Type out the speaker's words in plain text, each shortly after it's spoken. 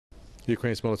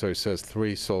Ukraine's military says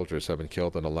 3 soldiers have been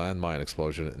killed in a landmine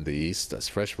explosion in the east as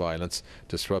fresh violence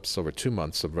disrupts over 2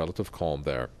 months of relative calm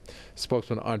there.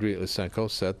 Spokesman Andriy Lysenko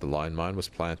said the landmine was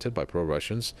planted by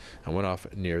pro-Russians and went off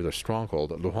near their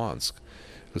stronghold at Luhansk.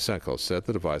 Lysenko said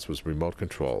the device was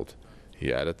remote-controlled.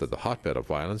 He added that the hotbed of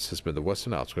violence has been the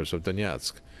western outskirts of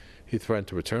Donetsk. He threatened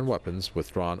to return weapons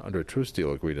withdrawn under a truce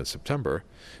deal agreed in September,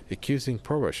 accusing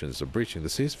pro-Russians of breaching the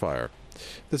ceasefire.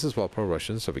 This is while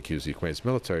pro-Russians have accused Ukraine's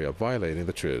military of violating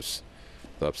the truce.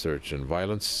 The upsurge in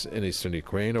violence in eastern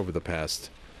Ukraine over the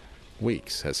past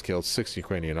weeks has killed 6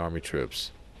 Ukrainian army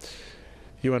troops.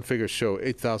 UN figures show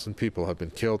 8,000 people have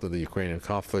been killed in the Ukrainian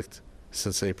conflict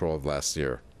since April of last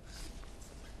year.